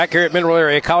Back here at Mineral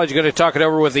Area College, going to talk it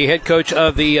over with the head coach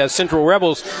of the Central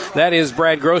Rebels. That is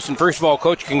Brad Gross. And first of all,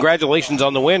 Coach, congratulations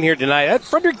on the win here tonight. That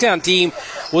Fredericktown team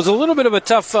was a little bit of a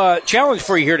tough challenge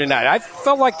for you here tonight. I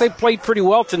felt like they played pretty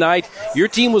well tonight. Your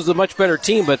team was the much better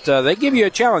team, but they gave you a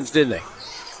challenge, didn't they?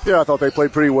 Yeah, I thought they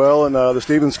played pretty well, and the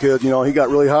Stevens kid, he got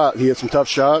really hot. He had some tough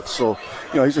shots, so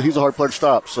he's a hard player to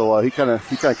stop. So he kind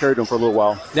of carried them for a little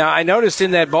while. Now I noticed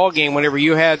in that ball game, whenever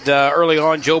you had early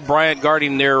on Joe Bryant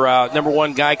guarding their number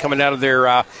one guy coming out of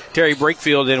their Terry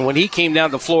Brakefield, and when he came down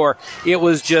the floor, it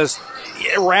was just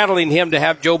rattling him to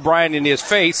have Joe Bryant in his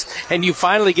face, and you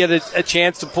finally get a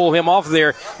chance to pull him off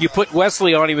there. You put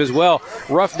Wesley on him as well.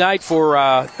 Rough night for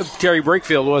Terry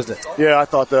Brakefield, wasn't it? Yeah, I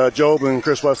thought Job and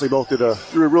Chris Wesley both did a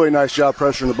really nice job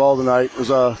pressuring the ball tonight. It was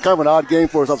kind of an odd game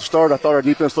for us off the start. I thought our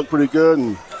defense looked pretty good,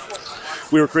 and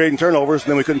we were creating turnovers, and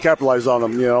then we couldn't capitalize on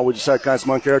them. We just had kind of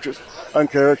some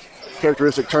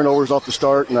uncharacteristic turnovers off the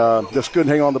start, and just couldn't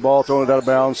hang on the ball, throwing it out of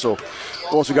bounds. So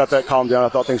once we got that calmed down, I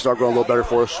thought things started going a little better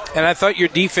for us. And I thought your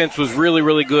defense was really,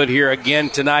 really good here again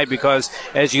tonight, because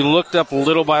as you looked up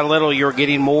little by little, you were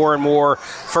getting more and more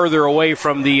further away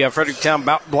from the Fredericktown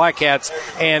Black Cats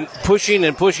and pushing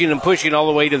and pushing and pushing all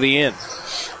the way to the end.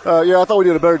 Yeah, I thought we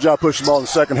did a better job pushing the ball in the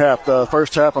second half. The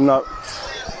first half, I'm not,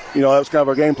 that was kind of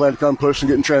our game plan to come push and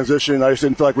get in transition. I just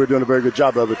didn't feel like we were doing a very good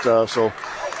job of it. So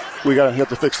we have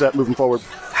to fix that moving forward.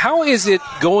 How is it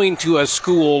going to a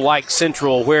school like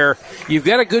Central, where you've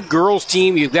got a good girls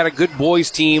team, you've got a good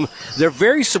boys team? They're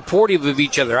very supportive of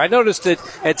each other. I noticed that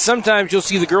at sometimes you'll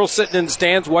see the girls sitting in the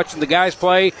stands watching the guys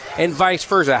play, and vice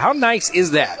versa. How nice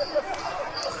is that?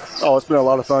 Oh, it's been a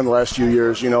lot of fun the last few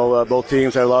years. Both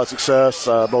teams had a lot of success.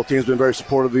 Both teams have been very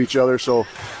supportive of each other. So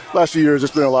last few years,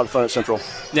 it's been a lot of fun at Central.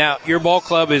 Now, your ball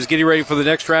club is getting ready for the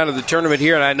next round of the tournament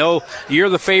here, and I know you're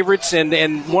the favorites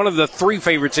and one of the three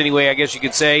favorites anyway, I guess you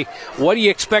could say. What do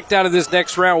you expect out of this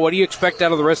next round? What do you expect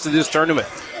out of the rest of this tournament?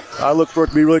 I look for it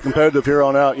to be really competitive here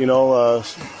on out.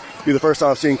 Be the first time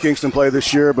I've seen Kingston play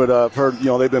this year, but I've heard,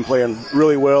 they've been playing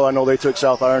really well. I know they took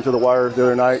South Iron to the wire the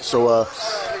other night, so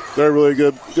they're a really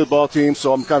good ball team,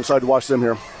 so I'm kind of excited to watch them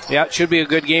here. Yeah, it should be a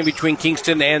good game between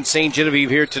Kingston and St. Genevieve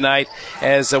here tonight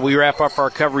as we wrap up our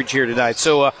coverage here tonight.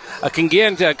 So,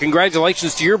 again,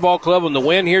 congratulations to your ball club on the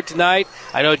win here tonight.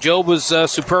 I know Job was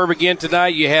superb again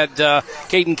tonight. You had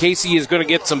Caden Casey is going to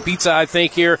get some pizza, I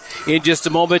think, here in just a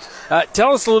moment.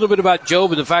 Tell us a little bit about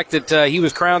Job and the fact that he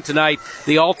was crowned tonight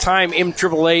the all-time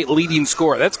MAAA leading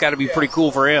scorer. That's got to be pretty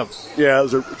cool for him. Yeah,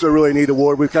 it's a really neat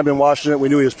award. We've kind of been watching it. We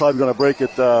knew he was probably going to break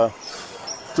it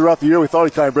throughout the year. We thought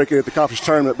he'd kind of break it at the conference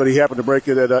tournament, but he happened to break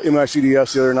it at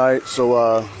MICDS the other night.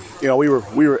 So, we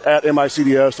were at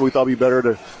MICDS, so we thought it'd be better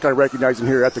to kind of recognize him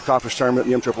here at the conference tournament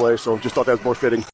in the MAAA. So just thought that was more fitting.